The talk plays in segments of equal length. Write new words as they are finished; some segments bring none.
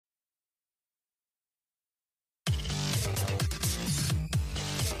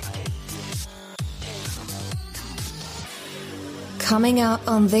Coming up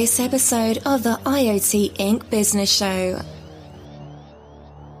on this episode of the IoT Inc. Business Show.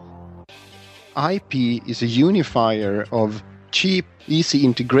 IP is a unifier of cheap, easy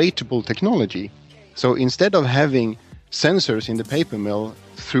integratable technology. So instead of having sensors in the paper mill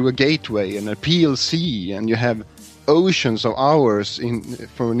through a gateway and a PLC, and you have oceans of hours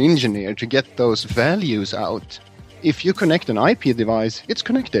for an engineer to get those values out, if you connect an IP device, it's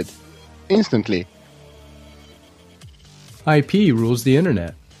connected instantly. IP rules the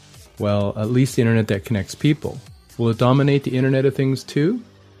internet. Well, at least the internet that connects people. Will it dominate the Internet of Things too?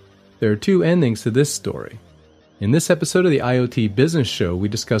 There are two endings to this story. In this episode of the IoT Business Show, we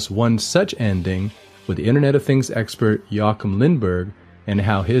discuss one such ending with the Internet of Things expert Joachim Lindborg and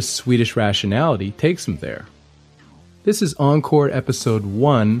how his Swedish rationality takes him there. This is Encore episode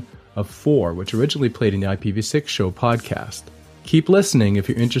 1 of 4, which originally played in the IPv6 Show podcast. Keep listening if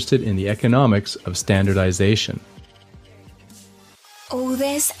you're interested in the economics of standardization. All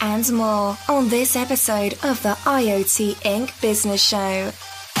this and more on this episode of the IoT Inc. Business Show.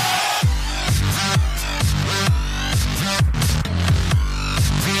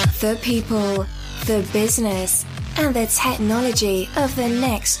 The people, the business, and the technology of the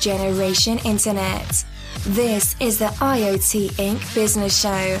next generation internet. This is the IoT Inc. Business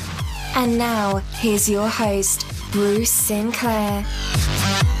Show. And now, here's your host, Bruce Sinclair.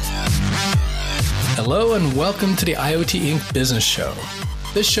 Hello and welcome to the IoT Inc. Business Show.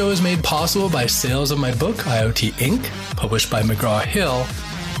 This show is made possible by sales of my book, IoT Inc., published by McGraw-Hill,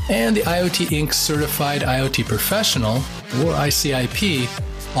 and the IoT Inc. Certified IoT Professional, or ICIP,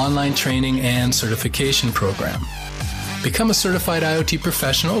 online training and certification program. Become a certified IoT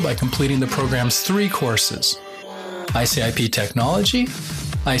professional by completing the program's 3 courses: ICIP Technology,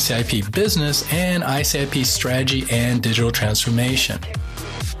 ICIP Business, and ICIP Strategy and Digital Transformation.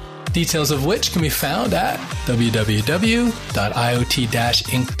 Details of which can be found at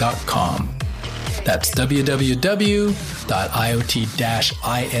www.iot-inc.com. That's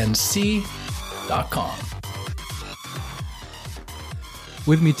www.iot-inc.com.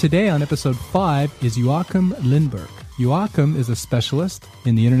 With me today on episode 5 is Joachim Lindborg. Joachim is a specialist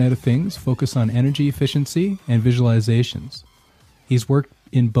in the Internet of Things focused on energy efficiency and visualizations. He's worked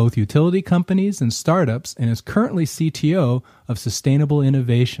in both utility companies and startups and is currently CTO of Sustainable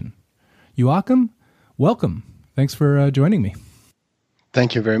Innovation. Joachim, welcome. Thanks for joining me.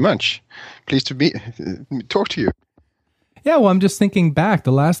 Thank you very much. Pleased to talk to you. Yeah, well, I'm just thinking back.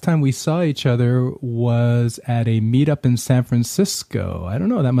 The last time we saw each other was at a meetup in San Francisco. I don't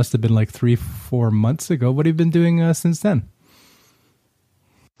know, that must have been like 3-4 months ago. What have you been doing since then?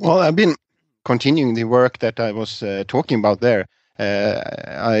 Well, I've been continuing the work that I was talking about there.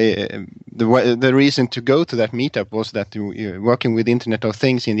 The reason to go to that meetup was that working with Internet of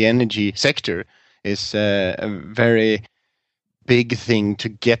Things in the energy sector is a very big thing to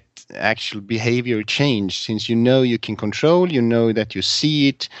get actual behavior change, since you can control, that you see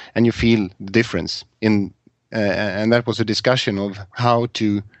it and you feel the difference and that was a discussion of how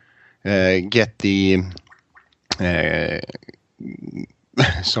to get the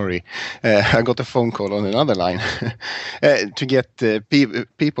sorry, I got a phone call on another line to get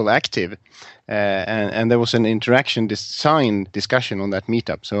people active, and there was an interaction design discussion on that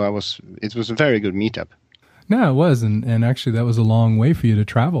meetup. So it was a very good meetup. No, it was, and actually that was a long way for you to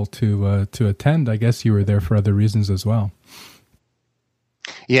travel to attend. I guess you were there for other reasons as well.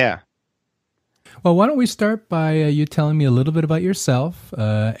 Yeah. Well, why don't we start by you telling me a little bit about yourself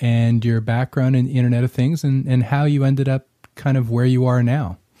and your background in the Internet of Things and how you ended up kind of where you are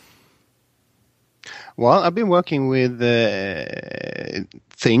now. Well, I've been working with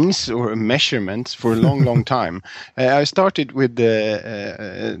things or measurements for a long, long time. I started with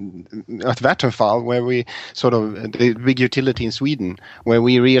at Vattenfall, where we the big utility in Sweden, where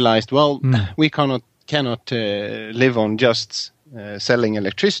we realized, we cannot live on just selling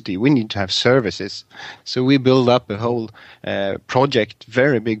electricity. We need to have services. So we built up a whole project,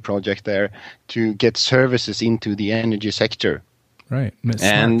 very big project there, to get services into the energy sector. Right.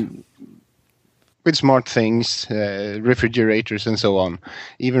 And with smart things, refrigerators and so on,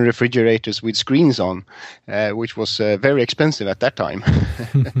 even refrigerators with screens on, which was very expensive at that time.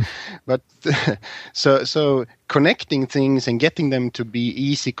 But so connecting things and getting them to be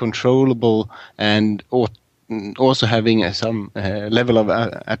easy, controllable, and also having some level of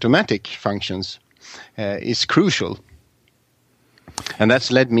automatic functions is crucial. And that's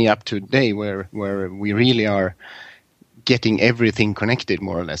led me up to today where we really are getting everything connected,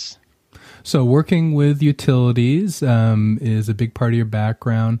 more or less. So working with utilities is a big part of your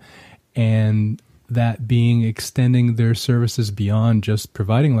background, and that being extending their services beyond just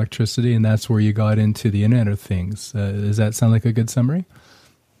providing electricity, and that's where you got into the Internet of Things. Does that sound like a good summary?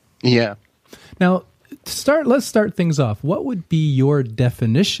 Yeah. Now, let's start things off. What would be your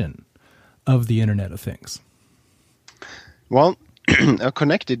definition of the Internet of Things? Well, a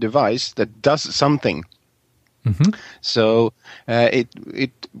connected device that does something. Mm-hmm. So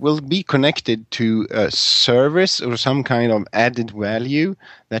it will be connected to a service or some kind of added value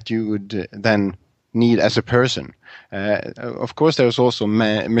that you would then need as a person. Of course, there's also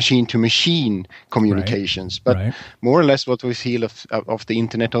machine-to-machine communications, but more or less what we feel of the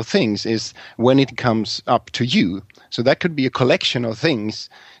Internet of Things is when it comes up to you. So that could be a collection of things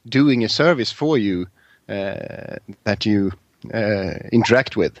doing a service for you that you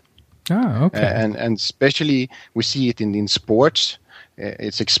interact with. Oh, okay. And especially we see it in sports.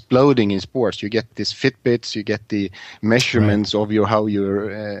 It's exploding in sports. You get these Fitbits, you get the measurements of how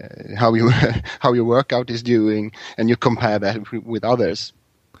your workout is doing, and you compare that with others.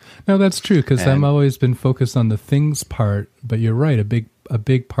 No, that's true, because I've always been focused on the things part. But you're right. A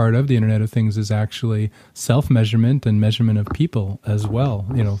big part of the Internet of Things is actually self-measurement and measurement of people as well.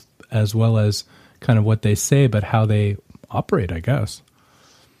 As well as kind of what they say, but how they operate, I guess.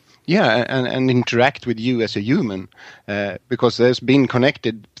 Yeah, and interact with you as a human, because there's been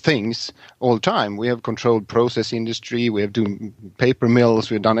connected things all the time. We have controlled process industry, we have done paper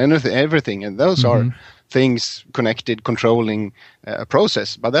mills, we've done everything, and those are things connected, controlling a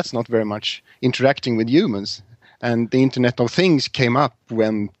process. But that's not very much interacting with humans. And the Internet of Things came up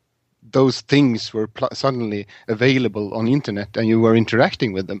when those things were suddenly available on internet, and you were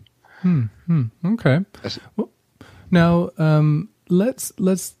interacting with them. Okay. Well, now let's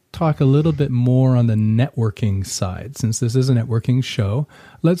talk a little bit more on the networking side. Since this is a networking show,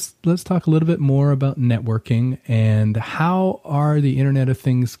 let's talk a little bit more about networking and how are the Internet of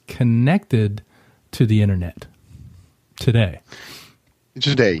Things connected to the internet today?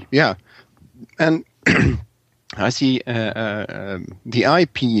 Today, yeah. And I see the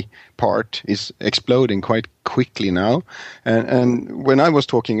IP part is exploding quite quickly now. And when I was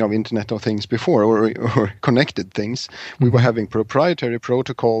talking of Internet of Things before, or connected things, we were having proprietary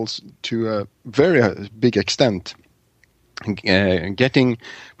protocols to a very big extent. Getting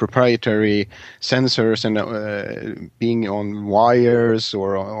proprietary sensors and being on wires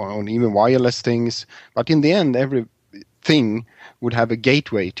or on even wireless things. But in the end, everything would have a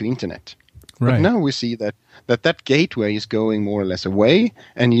gateway to Internet. Right. But now we see that gateway is going more or less away,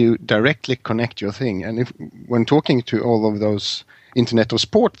 and you directly connect your thing. And when talking to all of those Internet of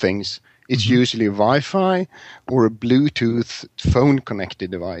Sport things, it's usually a Wi-Fi or a Bluetooth phone-connected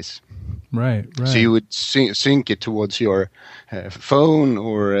device. Right. So you would sync it towards your phone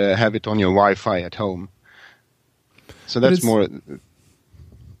or have it on your Wi-Fi at home. So that's more.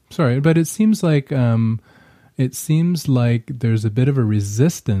 Sorry, but it seems like there's a bit of a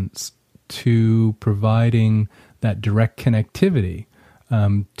resistance to providing that direct connectivity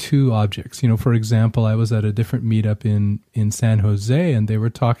to objects. For example, I was at a different meetup in San Jose, and they were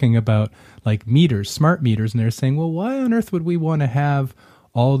talking about like meters, smart meters, and they're saying, well, why on earth would we want to have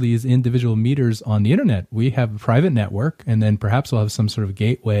all these individual meters on the internet? We have a private network, and then perhaps we'll have some sort of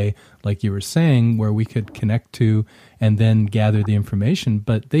gateway, like you were saying, where we could connect to and then gather the information.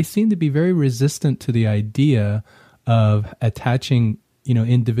 But they seem to be very resistant to the idea of attaching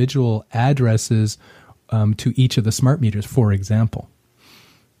individual addresses to each of the smart meters, for example.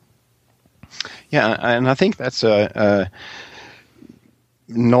 Yeah, and I think that's a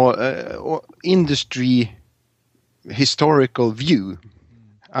industry historical view.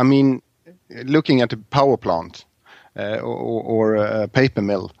 I mean, looking at a power plant or a paper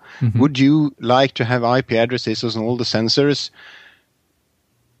mill, would you like to have IP addresses on all the sensors?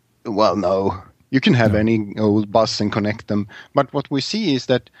 Well, no. You can have any old bus and connect them. But what we see is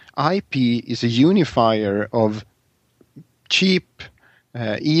that IP is a unifier of cheap,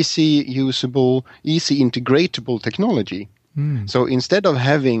 easy usable, easy integratable technology. So instead of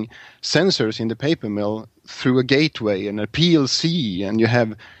having sensors in the paper mill through a gateway and a PLC, and you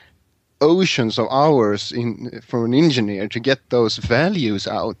have oceans of hours for an engineer to get those values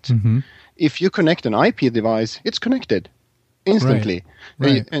out, if you connect an IP device, it's connected instantly.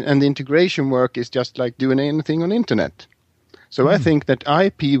 Right. And the integration work is just like doing anything on internet. So I think that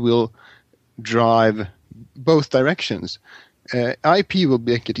IP will drive both directions. IP will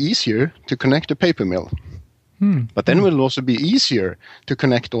make it easier to connect a paper mill. But then it will also be easier to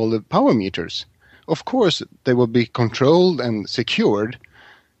connect all the power meters. Of course, they will be controlled and secured.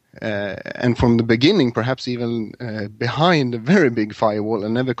 And from the beginning, perhaps even behind a very big firewall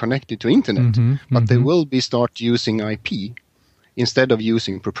and never connected to internet. But they will start using IP instead of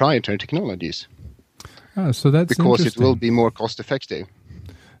using proprietary technologies. Oh, so that's because it will be more cost effective.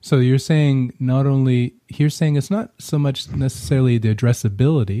 So you're saying it's not so much necessarily the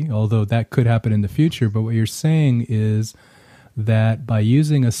addressability, although that could happen in the future, but what you're saying is that by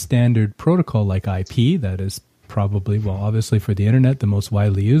using a standard protocol like IP, that is probably, well, obviously for the internet, the most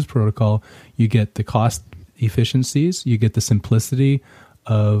widely used protocol, you get the cost efficiencies, you get the simplicity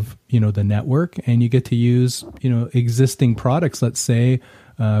of, the network, and you get to use, existing products, let's say,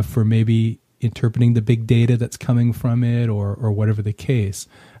 for maybe interpreting the big data that's coming from it or whatever the case.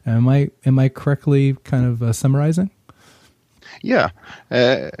 Am I correctly kind of summarizing? Yeah.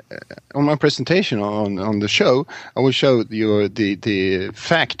 On my presentation on the show, I will show you the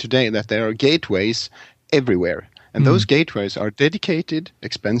fact today that there are gateways everywhere. And those gateways are dedicated,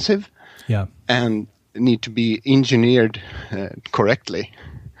 expensive, and need to be engineered correctly.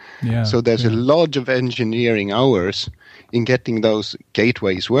 Yeah. So there's a lot of engineering hours in getting those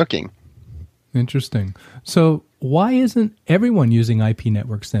gateways working. Interesting. So why isn't everyone using IP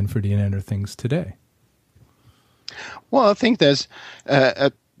networks then for the Internet of Things today? Well, I think there's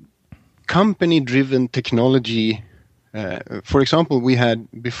a company-driven technology. For example, we had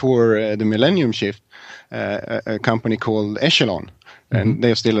before the millennium shift a company called Echelon, and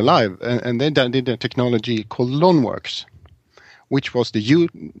they're still alive. And they did a technology called Loanworks, which was the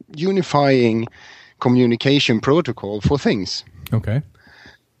unifying communication protocol for things. Okay.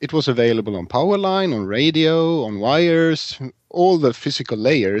 It was available on power line, on radio, on wires, all the physical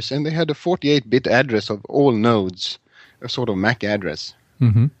layers, and they had a 48-bit address of all nodes, a sort of MAC address.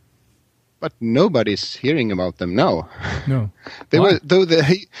 Mm-hmm. But nobody's hearing about them now. No. They were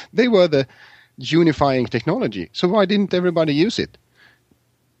the unifying technology. So why didn't everybody use it?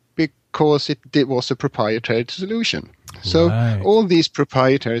 Because it was a proprietary solution. So all these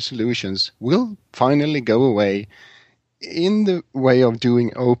proprietary solutions will finally go away in the way of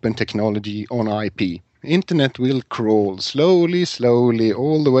doing open technology on IP. Internet will crawl slowly,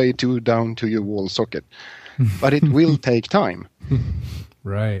 all the way down to your wall socket. But it will take time.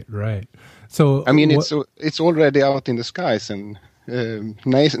 Right. So I mean, it's already out in the skies, and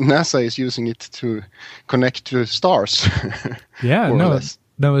NASA is using it to connect to stars. No,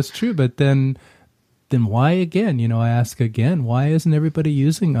 it's true. But then why again? I ask again, why isn't everybody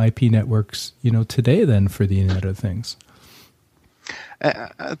using IP networks, today then for the Internet of Things?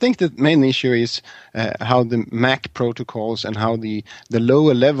 I think the main issue is how the MAC protocols and how the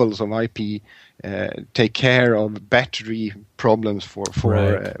lower levels of IP take care of battery problems for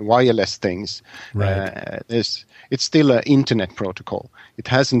wireless things. Right. It's still an internet protocol. It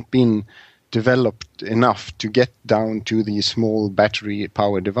hasn't been developed enough to get down to these small battery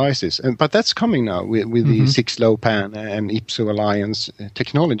power devices. But that's coming now with the 6LoWPAN and IPSO Alliance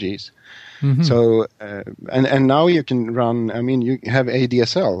technologies. Mm-hmm. So, and now you can run, you have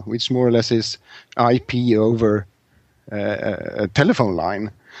ADSL, which more or less is IP over a telephone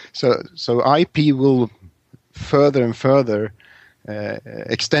line. So IP will further and further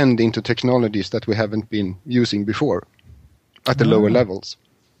extend into technologies that we haven't been using before at the lower levels.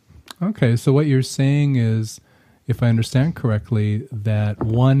 Okay, so what you're saying is, if I understand correctly, that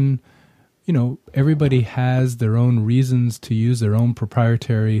everybody has their own reasons to use their own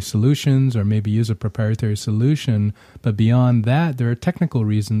proprietary solutions or maybe use a proprietary solution. But beyond that, there are technical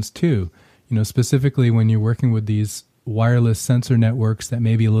reasons too. Specifically when you're working with these wireless sensor networks that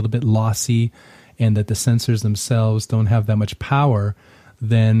may be a little bit lossy and that the sensors themselves don't have that much power,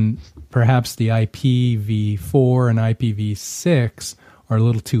 then perhaps the IPv4 and IPv6 are a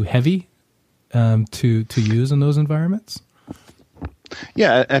little too heavy to use in those environments?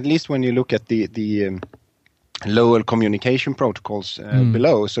 Yeah, at least when you look at the lower communication protocols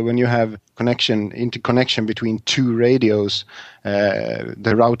below. So when you have interconnection between two radios,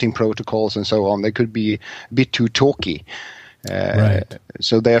 the routing protocols and so on, they could be a bit too talky.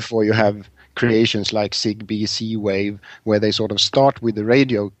 So therefore you have creations like Zigbee, Z-Wave, where they sort of start with the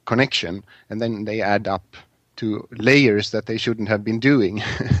radio connection and then they add up to layers that they shouldn't have been doing.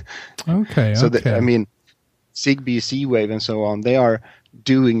 Okay. Zigbee, Z-Wave, and so on, they are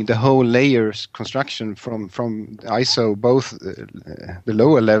doing the whole layers construction from ISO, both the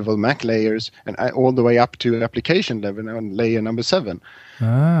lower level MAC layers and all the way up to application level on layer number 7.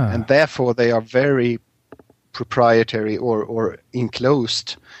 And therefore they are very proprietary or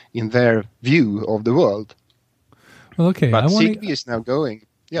enclosed in their view of the world. Well, okay. But Zigbee is now going.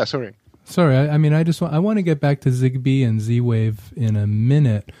 Yeah, sorry. I want to get back to Zigbee and Z-Wave in a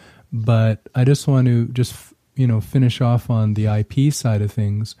minute, but I just want to finish off on the IP side of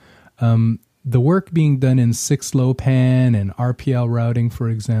things. The work being done in 6LoWPAN and RPL routing, for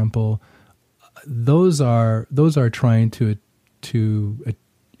example, those are trying to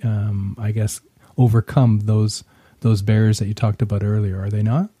I guess overcome those barriers that you talked about earlier, are they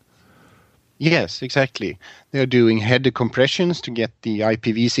not? Yes, exactly. They're doing header compressions to get the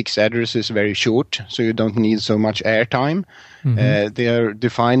IPv6 addresses very short, so you don't need so much airtime. They are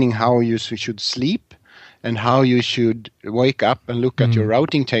defining how you should sleep and how you should wake up and look at your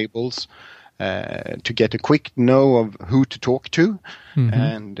routing tables to get a quick know of who to talk to.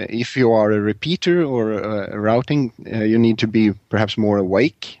 And if you are a repeater or a routing, you need to be perhaps more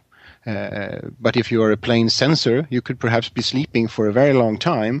awake. But if you are a plain sensor, you could perhaps be sleeping for a very long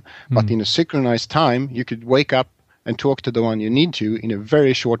time, but in a synchronized time, you could wake up and talk to the one you need to in a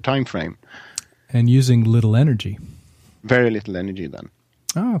very short time frame. And using little energy. Very little energy then.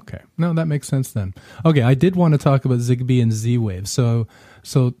 Oh, okay. No, that makes sense then. Okay, I did want to talk about Zigbee and Z-Wave. So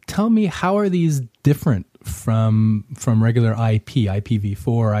tell me, how are these different from regular IP, IPv4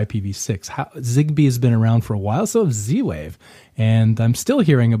 or IPv6? Zigbee has been around for a while, so has Z-Wave, and I'm still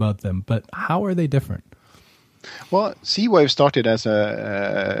hearing about them, but how are they different? Well, Z-Wave started as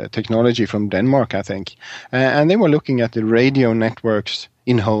a technology from Denmark, I think, and they were looking at the radio networks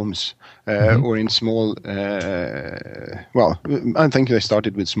in homes or in small, I think they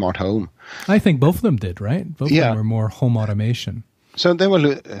started with smart home. I think both of them did, right? Both of them were more home automation. So they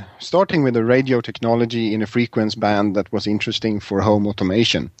were starting with a radio technology in a frequency band that was interesting for home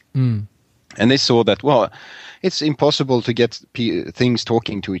automation. And they saw that, it's impossible to get things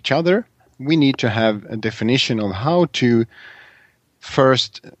talking to each other. We need to have a definition of how to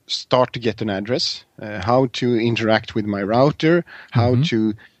first start to get an address, how to interact with my router, how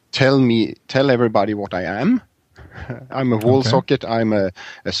to tell everybody what I am. I'm a wall socket, I'm a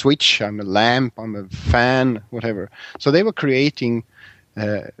switch, I'm a lamp, I'm a fan, whatever. So they were creating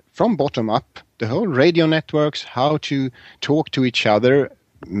from bottom up the whole radio networks, how to talk to each other,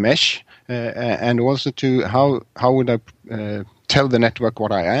 mesh, and also to how would I tell the network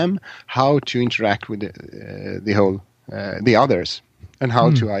what I am, how to interact with the others, and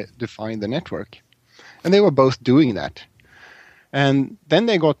how to define the network. And they were both doing that. And then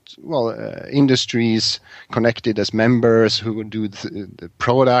they got, industries connected as members who would do the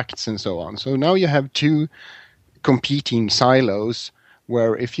products and so on. So now you have two competing silos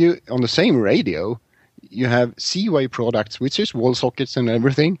where if you, on the same radio, you have Z-Wave products, which is wall sockets and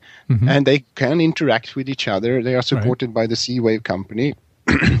everything, and they can interact with each other. They are supported by the Z-Wave company.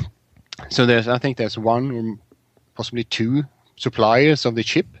 So I think there's one or possibly two suppliers of the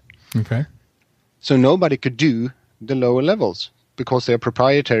chip. Okay. So nobody could do the lower levels, because they're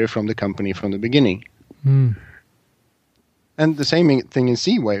proprietary from the company from the beginning. And the same thing in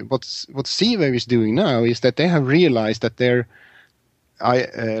Z-Wave. What Z-Wave is doing now is that they have realized that their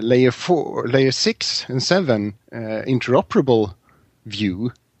layer 6 and 7 interoperable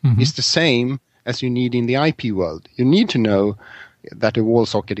view is the same as you need in the IP world. You need to know that a wall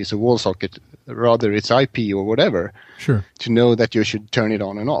socket is a wall socket, rather it's IP or whatever, to know that you should turn it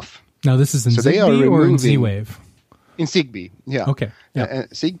on and off. Now this is in Zigbee or in Z-Wave? In Zigbee, yeah. Okay. Yeah.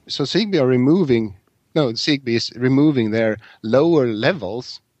 So Zigbee Zigbee is removing their lower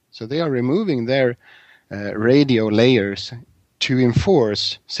levels. So they are removing their radio layers to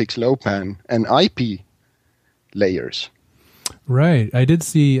enforce 6LoWPAN and IP layers. Right. I did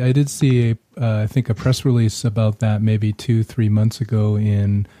see I think a press release about that maybe 2-3 months ago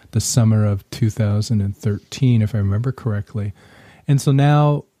in the summer of 2013, if I remember correctly. And so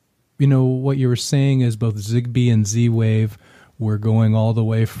now, what you were saying is both Zigbee and Z-Wave were going all the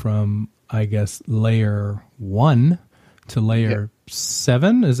way from, I guess, layer 1 to layer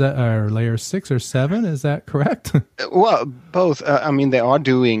 7. Is that, or layer 6 or 7? Is that correct? Well, both. They are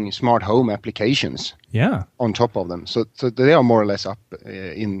doing smart home applications. Yeah. On top of them, so they are more or less up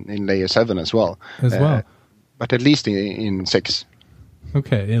in layer 7 as well. But at least in 6.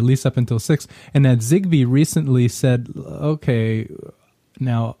 Okay, at least up until 6. And that Zigbee recently said, okay,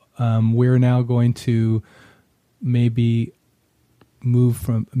 now we're now going to maybe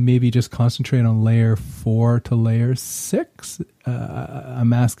just concentrate on layer 4 to layer 6.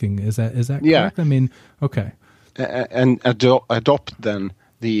 I'm asking, is that correct? Yeah. I mean, okay. And adopt then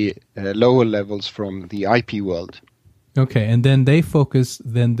the lower levels from the IP world. Okay, and then they focus,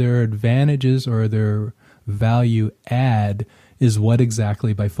 then their advantages or their value add is what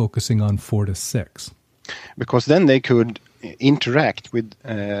exactly by focusing on 4 to 6? Because then they could interact with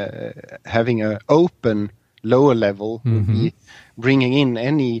having an open lower level, would be bringing in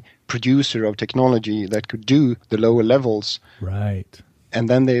any producer of technology that could do the lower levels. Right. And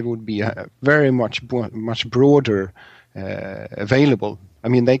then they would be very much broader available. I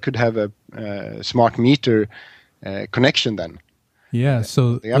mean, they could have a smart meter connection then. Yeah.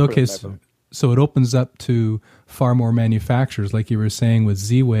 So okay. So it opens up to far more manufacturers. Like you were saying with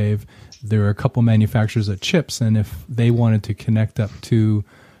Z-Wave, there are a couple manufacturers of chips, and if they wanted to connect up to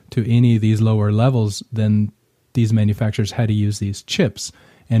any of these lower levels, then these manufacturers had to use these chips.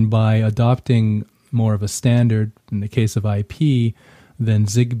 And by adopting more of a standard, in the case of IP, then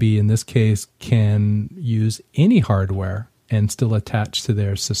Zigbee in this case can use any hardware and still attach to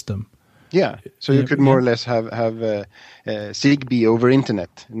their system. Yeah, so you could more or less have Zigbee over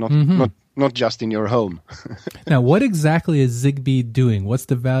internet, not just in your home. Now, what exactly is Zigbee doing? What's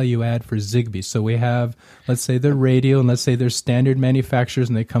the value add for Zigbee? So we have, let's say, the radio, and let's say there's standard manufacturers,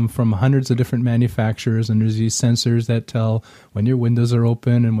 and they come from hundreds of different manufacturers, and there's these sensors that tell when your windows are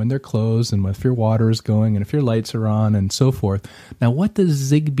open and when they're closed, and if your water is going, and if your lights are on, and so forth. Now, what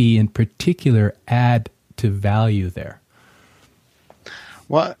does Zigbee in particular add to value there?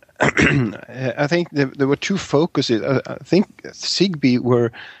 Well, I think there were two focuses. I think Zigbee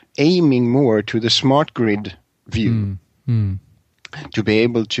were aiming more to the smart grid view, to be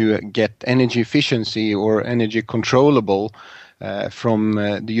able to get energy efficiency or energy controllable from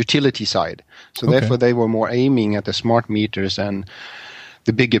the utility side. So therefore they were more aiming at the smart meters and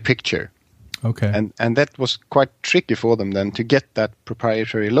the bigger picture. Okay. And that was quite tricky for them then to get that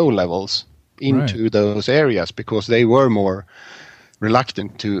proprietary low levels into those areas, because they were more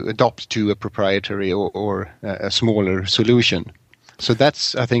reluctant to adopt to a proprietary or a smaller solution. So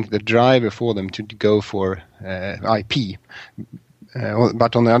that's, I think, the driver for them to go for IP.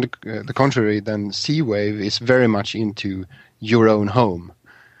 But on the contrary, then Z-Wave is very much into your own home,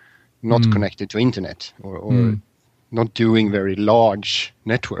 not connected to internet or not doing very large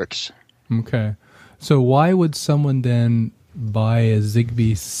networks. Okay. So why would someone then buy a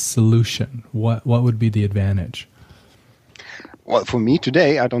Zigbee solution? What would be the advantage? Well, for me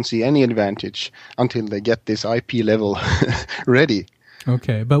today, I don't see any advantage until they get this IP level ready.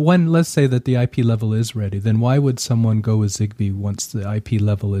 Okay, but let's say that the IP level is ready, then why would someone go with Zigbee once the IP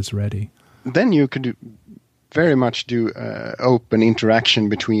level is ready? Then you could very much do open interaction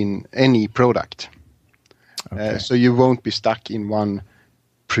between any product. Okay. So you won't be stuck in one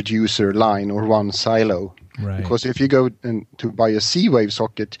producer line or one silo. Right. Because if you go to buy a Z-Wave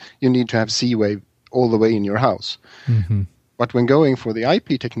socket, you need to have Z-Wave all the way in your house. Mm-hmm. But when going for the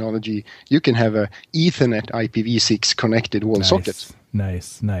IP technology, you can have a Ethernet IPv6 connected wall socket.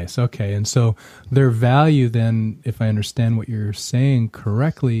 Nice. Okay, and so their value then, if I understand what you're saying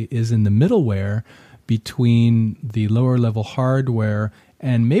correctly, is in the middleware between the lower level hardware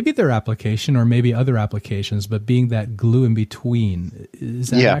and maybe their application or maybe other applications, but being that glue in between.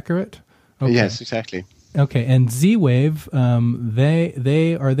 Is that accurate? Okay. Yes, exactly. Okay, and Z-Wave,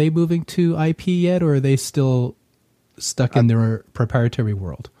 they are they moving to IP yet, or are they still stuck in their proprietary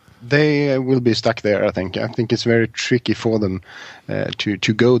world? They will be stuck there, I think. I think it's very tricky for them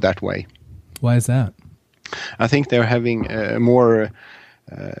to go that way. Why is that? I think they're having more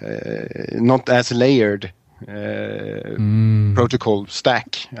not as layered protocol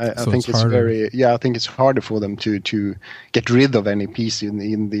stack. I think it's harder. I think it's harder for them to get rid of any piece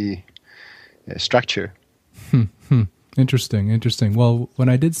in the structure. Interesting. Well, when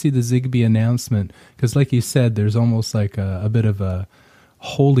I did see the Zigbee announcement, because like you said, there's almost like a bit of a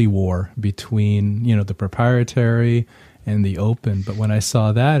holy war between, the proprietary and the open. But when I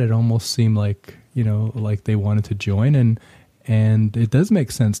saw that, it almost seemed like, like they wanted to join. And it does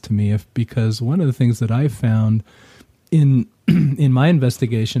make sense to me because one of the things that I found in my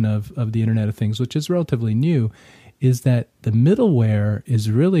investigation of the Internet of Things, which is relatively new, is that the middleware is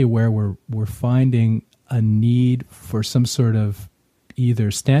really where we're finding a need for some sort of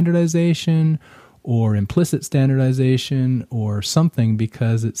either standardization or implicit standardization or something,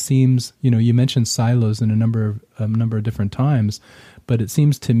 because it seems, you mentioned silos in a number of different times, but it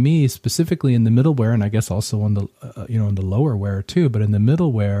seems to me specifically in the middleware, and I guess also on the in the lowerware too, but in the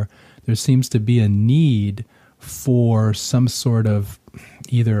middleware there seems to be a need for some sort of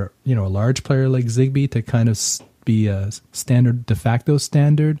either a large player like Zigbee to kind of be a standard, de facto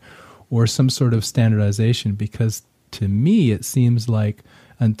standard, or some sort of standardization, because to me it seems like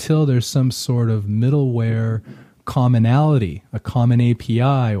until there's some sort of middleware commonality, a common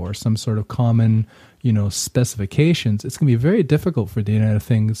API or some sort of common, specifications, it's going to be very difficult for the Internet of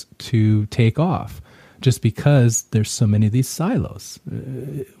Things to take off, just because there's so many of these silos.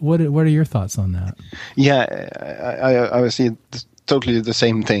 What are your thoughts on that? Yeah, I see totally the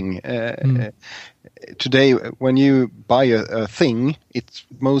same thing. Today, when you buy a thing, it's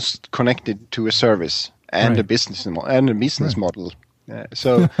most connected to a service and a business model.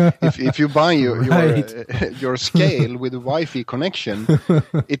 So if you buy your scale with a Wi-Fi connection,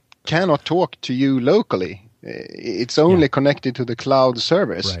 it cannot talk to you locally. It's only connected to the cloud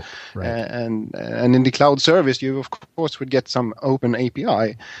service. Right. And in the cloud service, you of course would get some open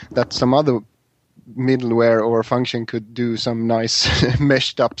API that some other middleware or function could do some nice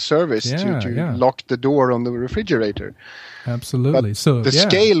meshed up service to lock the door on the refrigerator. Absolutely. But so the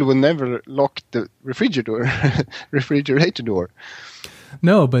scale will never lock the refrigerator door.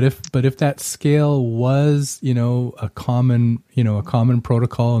 No, but if that scale was, a common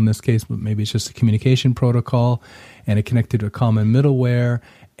protocol, in this case, maybe it's just a communication protocol, and it connected to a common middleware,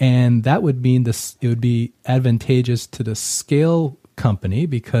 and that would mean it would be advantageous to the scale company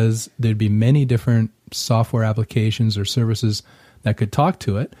because there'd be many different software applications or services that could talk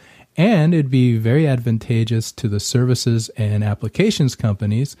to it, and it'd be very advantageous to the services and applications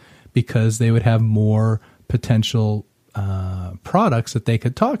companies because they would have more potential products that they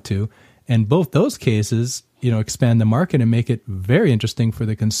could talk to. And both those cases, expand the market and make it very interesting for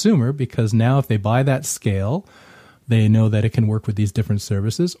the consumer because now if they buy that scale, they know that it can work with these different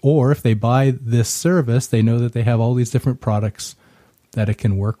services. Or if they buy this service, they know that they have all these different products that it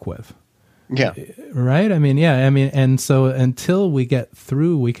can work with. Yeah. Right? And so until we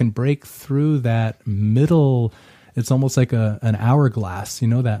can break through that middle, it's almost like an hourglass,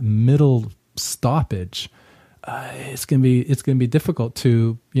 that middle stoppage. It's gonna be difficult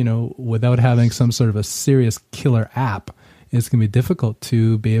to, without having some sort of a serious killer app, it's gonna be difficult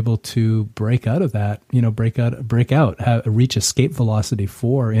to be able to break out of that, reach escape velocity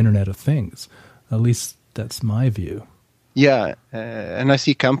for Internet of Things. At least that's my view. Yeah, and I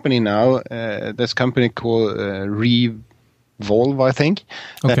see company now. There's a company called Revolve, I think,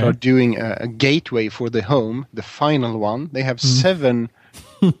 that are doing a gateway for the home, the final one. They have 7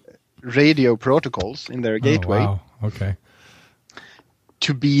 radio protocols in their gateway. Wow. Okay.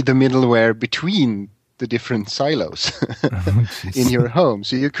 To be the middleware between the different silos in your home.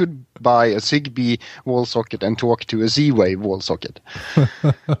 So you could buy a Zigbee wall socket and talk to a Z-Wave wall socket.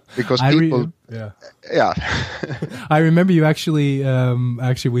 Because people... I remember you actually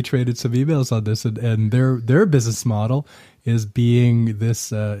we traded some emails on this, and their business model is being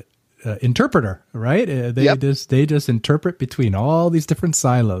this interpreter, right? They just interpret between all these different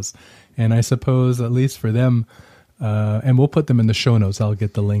silos. And I suppose at least for them, and we'll put them in the show notes, I'll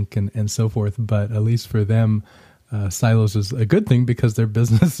get the link and so forth, but at least for them, silos is a good thing because their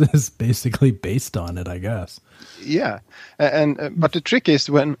business is basically based on it, I guess. Yeah. But the trick is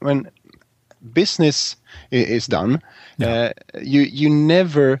when business is done, you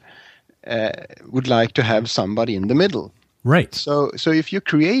never would like to have somebody in the middle. Right. So if you're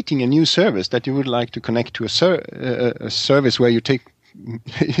creating a new service that you would like to connect to a service where you take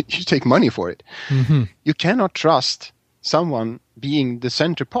money for it, you cannot trust someone being the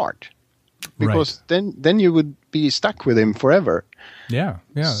center part because then you would be stuck with him forever. Yeah.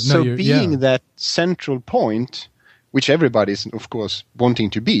 So being that central point, which everybody is of course wanting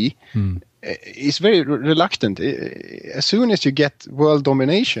to be, is very reluctant. As soon as you get world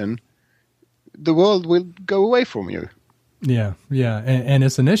domination, the world will go away from you. Yeah. And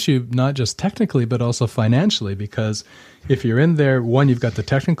it's an issue not just technically, but also financially, because if you're in there, one, you've got the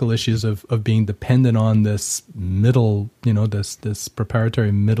technical issues of being dependent on this middle, this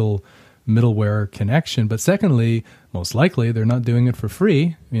proprietary middleware connection. But secondly, most likely they're not doing it for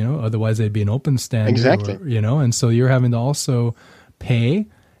free, otherwise they'd be an open standard. Exactly. And so you're having to also pay,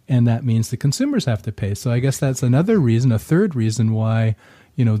 and that means the consumers have to pay. So I guess that's another reason, a third reason why,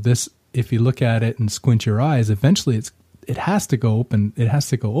 this, if you look at it and squint your eyes, eventually it has to go open. It has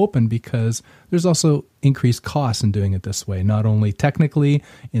to go open because there's also increased costs in doing it this way, not only technically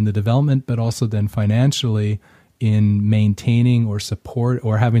in the development, but also then financially in maintaining or support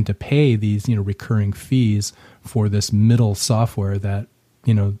or having to pay these, recurring fees for this middle software that,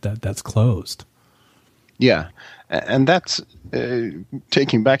 that's closed. Yeah. And that's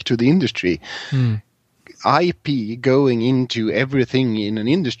taking back to the industry. IP going into everything in an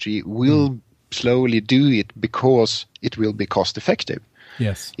industry will slowly do it because it will be cost effective.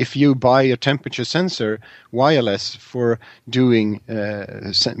 Yes. If you buy a temperature sensor wireless for doing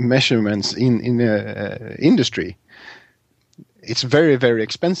measurements in industry, it's very, very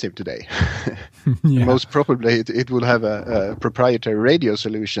expensive today. Most probably it will have a proprietary radio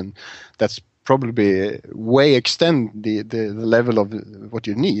solution that's probably way extend the level of what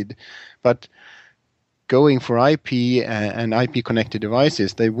you need. But going for IP and IP connected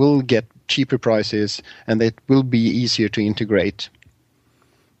devices, they will get cheaper prices and it will be easier to integrate.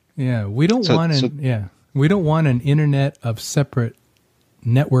 Yeah, we don't want an internet of separate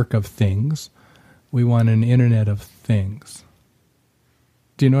network of things. We want an internet of things.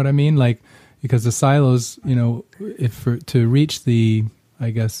 Do you know what I mean? Like, because the silos, to reach the,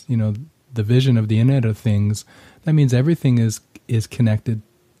 I guess, the vision of the Internet of Things, that means everything is connected,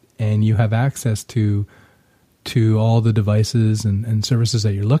 and you have access to all the devices and services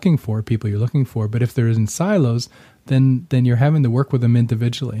that you're looking for, people you're looking for. But if they're in silos, then you're having to work with them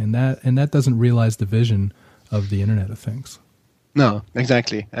individually, and that doesn't realize the vision of the Internet of Things. No,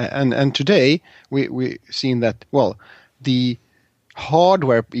 exactly. And today we've seen that, well, the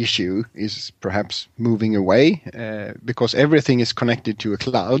hardware issue is perhaps moving away because everything is connected to a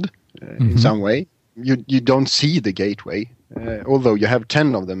cloud in some way. You don't see the gateway, although you have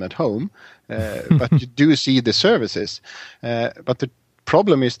 10 of them at home, but you do see the services. But the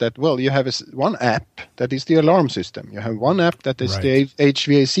problem is that, well, you have one app that is the alarm system. You have one app that is the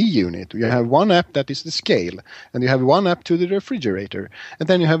HVAC unit. You have one app that is the scale. And you have one app to the refrigerator. And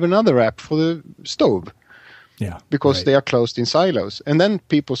then you have another app for the stove. Yeah, because they are closed in silos. And then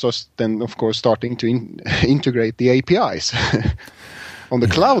people then, of course, starting to integrate the APIs on the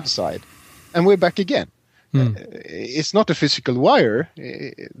cloud side. And we're back again. It's not a physical wire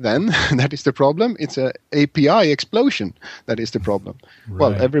then that is the problem. It's an API explosion that is the problem. Right.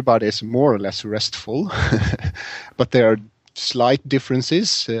 Well, everybody is more or less RESTful, but there are slight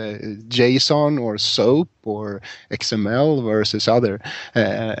differences, JSON or SOAP or XML versus other,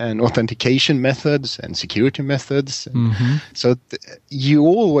 and authentication methods and security methods. So you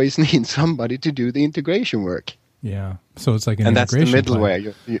always need somebody to do the integration work. Yeah, so it's like an and that's the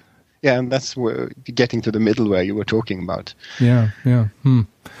middleware. Yeah, and that's where getting to the middleware you were talking about. Yeah.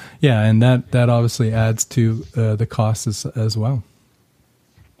 Yeah, and that obviously adds to the costs as well.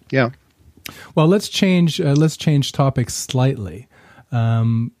 Yeah. Well, let's change topics slightly.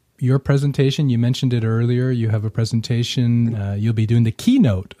 Your presentation, you mentioned it earlier. You have a presentation. You'll be doing the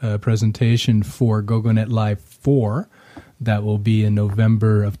keynote presentation for GoGoNet Live 4. That will be in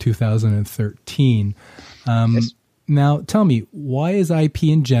November of 2013. Yes. Now, tell me, why is IP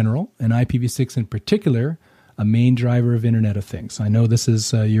in general, and IPv6 in particular, a main driver of Internet of Things? I know this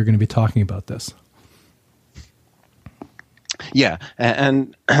is you're going to be talking about this. Yeah,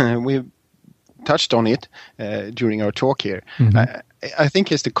 and we've touched on it during our talk here. I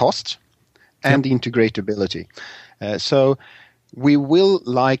think it's the cost and the integratability. So we will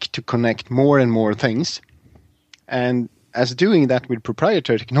like to connect more and more things, and as doing that with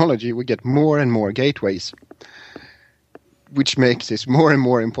proprietary technology, we get more and more gateways, which makes it more and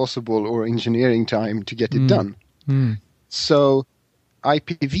more impossible or engineering time to get it done. So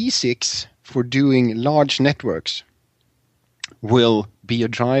IPv6 for doing large networks will be a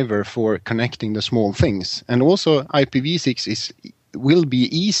driver for connecting the small things. And also IPv6 will be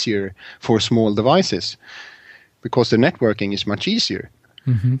easier for small devices because the networking is much easier.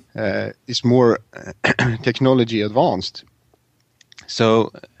 It's more technology advanced.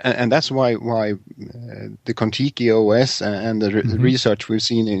 So, and that's why the Contiki OS and the research we've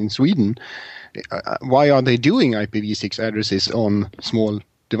seen in Sweden, why are they doing IPv6 addresses on small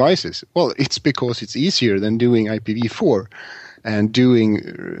devices? Well, it's because it's easier than doing IPv4 and doing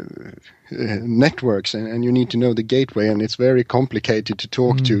networks, and you need to know the gateway, and it's very complicated to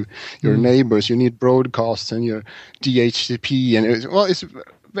talk to your neighbors. You need broadcasts and your DHCP, and it's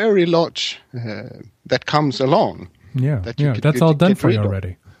very large that comes along. That's all done for you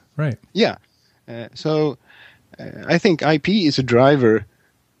already. Right. Yeah. So I think IP is a driver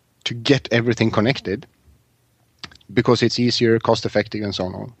to get everything connected because it's easier, cost-effective, and so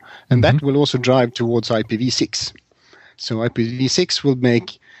on. And that will also drive towards IPv6. So IPv6 will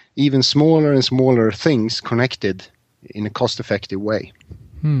make even smaller and smaller things connected in a cost-effective way.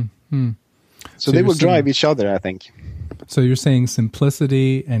 So they will drive each other, I think. So you're saying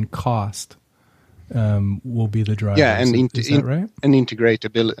simplicity and cost will be the driver. Yeah, and is that right? And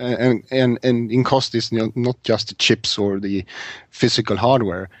integratability, and in cost is not just the chips or the physical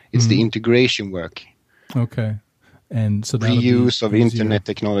hardware; it's the integration work. Okay, and so reuse of internet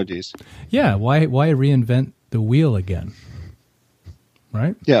technologies. Yeah, why reinvent the wheel again?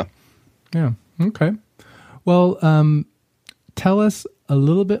 Right? Yeah. Okay. Well, tell us a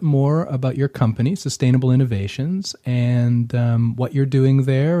little bit more about your company, Sustainable Innovations, and what you're doing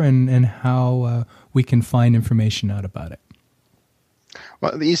there, and how we can find information out about it.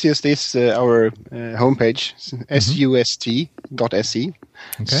 Well, the easiest is our homepage, sust.se,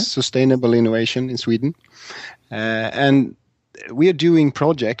 Sustainable Innovation in Sweden. And we are doing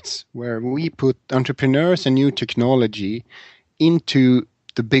projects where we put entrepreneurs and new technology into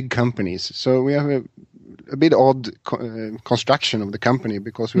the big companies. So we have a bit odd construction of the company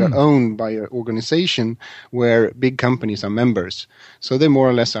because we are owned by an organization where big companies are members. So they're more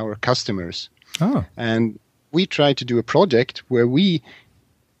or less our customers. And we try to do a project where we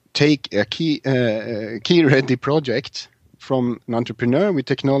take a key-ready project from an entrepreneur with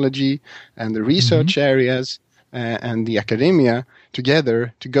technology and the research areas and the academia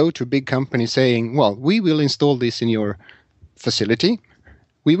together to go to a big company saying, well, we will install this in your facility.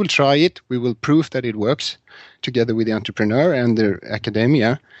 We will try it. We will prove that it works together with the entrepreneur and the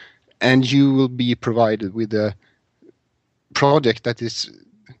academia. And you will be provided with a project that is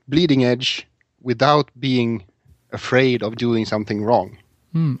bleeding edge without being afraid of doing something wrong.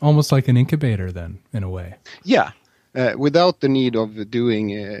 Almost like an incubator then, in a way. Yeah, without the need of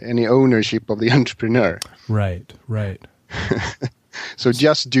doing any ownership of the entrepreneur. Right. So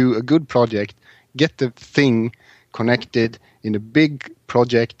just do a good project, get the thing connected in a big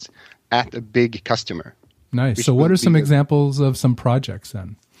project at a big customer. Nice. So what are some examples of some projects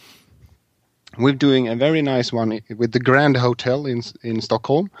then? We're doing a very nice one with the Grand Hotel in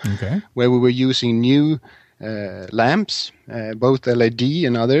Stockholm, where we were using new lamps, both LED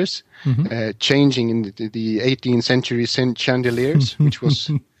and others, changing in the 18th century chandeliers, which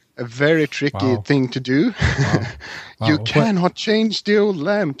was a very tricky thing to do. Wow. You cannot change the old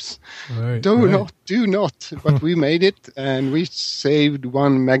lamps. Do not. But we made it, and we saved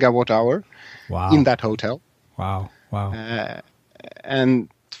 1 megawatt hour in that hotel. Wow. And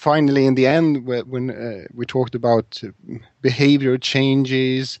finally, in the end, when we talked about behavior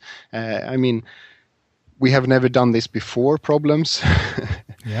changes, we have never done this before, problems.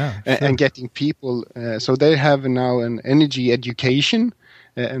 And getting people. So they have now an energy education,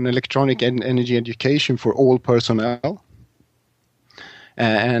 an electronic energy education for all personnel.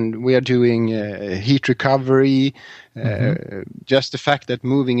 And we are doing heat recovery. Just the fact that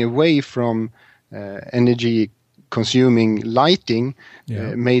moving away from energy consuming lighting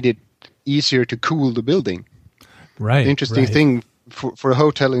made it easier to cool the building. Right. The interesting thing for a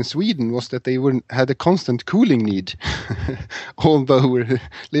hotel in Sweden was that they had a constant cooling need, although we're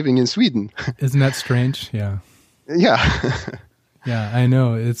living in Sweden. Isn't that strange? Yeah. Yeah, I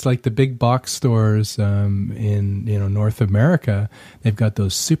know. It's like the big box stores in North America. They've got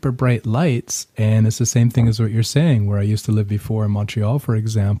those super bright lights, and it's the same thing as what you're saying. Where I used to live before in Montreal, for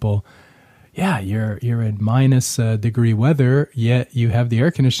example. Yeah, you're in minus degree weather, yet you have the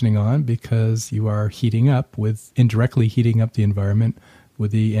air conditioning on because you are indirectly heating up the environment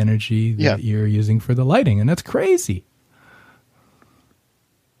with the energy that you're using for the lighting, and that's crazy.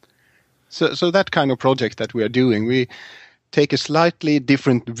 So that kind of project that we are doing, we take a slightly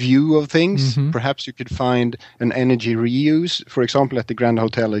different view of things. Perhaps you could find an energy reuse. For example, at the Grand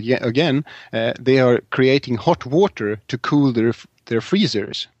Hotel again, they are creating hot water to cool their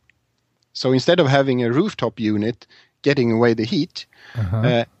freezers. So instead of having a rooftop unit getting away the heat,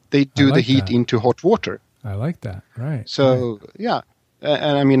 they do the heat into hot water. I like that. Right. So,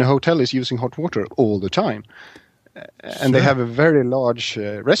 and a hotel is using hot water all the time. And they have a very large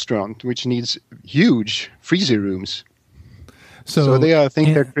restaurant which needs huge freezer rooms. So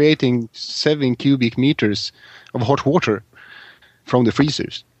they're creating 7 cubic meters of hot water from the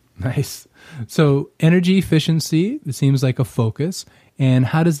freezers. Nice. So energy efficiency, it seems like a focus. And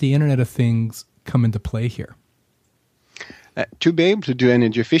how does the Internet of Things come into play here? To be able to do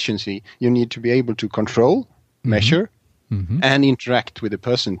energy efficiency, you need to be able to control, measure, and interact with the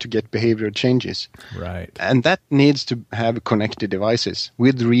person to get behavioral changes. Right. And that needs to have connected devices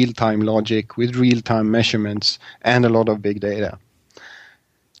with real-time logic, with real-time measurements, and a lot of big data.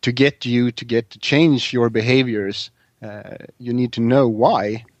 To get to change your behaviors, you need to know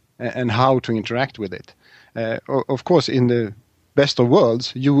why and how to interact with it. Of course, in the best of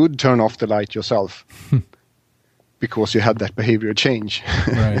worlds, you would turn off the light yourself because you had that behavior change.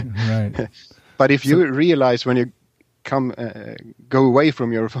 Right. But if you realize when you go away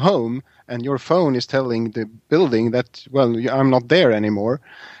from your home and your phone is telling the building that, well, I'm not there anymore,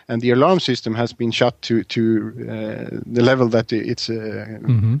 and the alarm system has been shut to the level that it's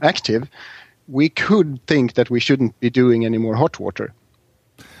active, we could think that we shouldn't be doing any more hot water.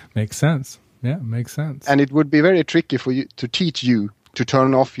 Makes sense. Yeah, makes sense. And it would be very tricky for you to teach you to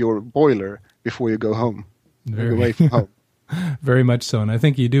turn off your boiler before you go home. Away from home. Very much so. And I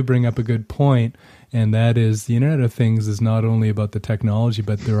think you do bring up a good point, and that is the Internet of Things is not only about the technology,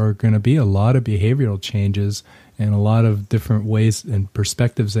 but there are going to be a lot of behavioral changes and a lot of different ways and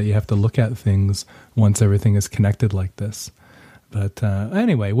perspectives that you have to look at things once everything is connected like this. But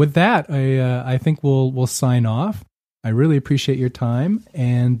anyway, with that, I think we'll sign off. I really appreciate your time,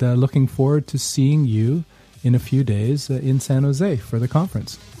 and looking forward to seeing you in a few days in San Jose for the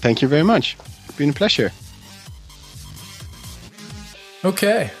conference. Thank you very much. It's been a pleasure.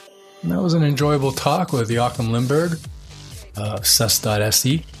 Okay, that was an enjoyable talk with Joachim Lindborg of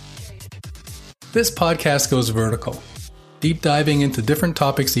sus.se. This podcast goes vertical, deep diving into different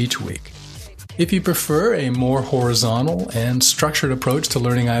topics each week. If you prefer a more horizontal and structured approach to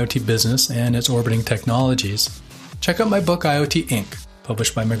learning IoT business and its orbiting technologies, check out my book IoT Inc.,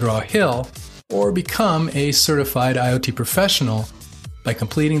 published by McGraw-Hill, or become a certified IoT professional by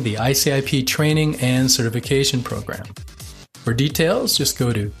completing the ICIP training and certification program. For details, just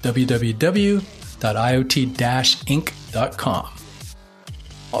go to www.iot-inc.com.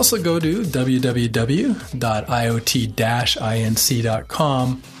 Also go to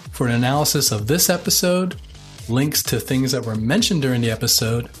www.iot-inc.com for an analysis of this episode, links to things that were mentioned during the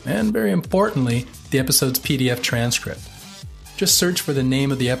episode, and very importantly, the episode's PDF transcript. Just search for the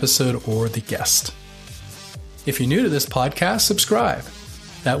name of the episode or the guest. If you're new to this podcast, subscribe.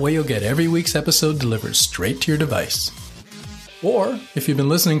 That way you'll get every week's episode delivered straight to your device. Or, if you've been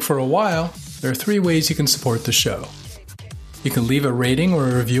listening for a while, there are 3 ways you can support the show. You can leave a rating or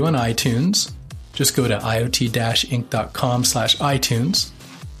a review on iTunes. Just go to iot-inc.com/iTunes.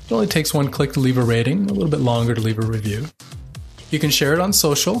 It only takes 1 click to leave a rating, a little bit longer to leave a review. You can share it on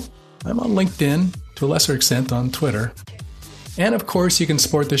social. I'm on LinkedIn, to a lesser extent on Twitter. And of course, you can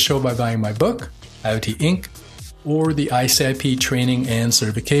support this show by buying my book, IoT Inc., or the ICIP training and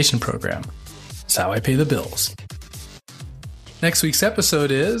certification program. It's how I pay the bills. Next week's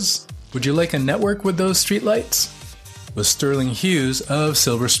episode is, would you like a network with those streetlights? With Sterling Hughes of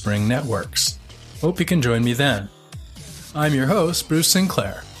Silver Spring Networks. Hope you can join me then. I'm your host, Bruce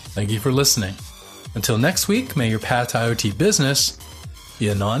Sinclair. Thank you for listening. Until next week, may your path to IoT business be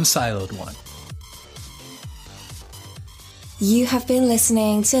a non-siloed one. You have been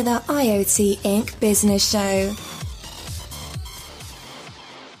listening to the IoT Inc. Business Show.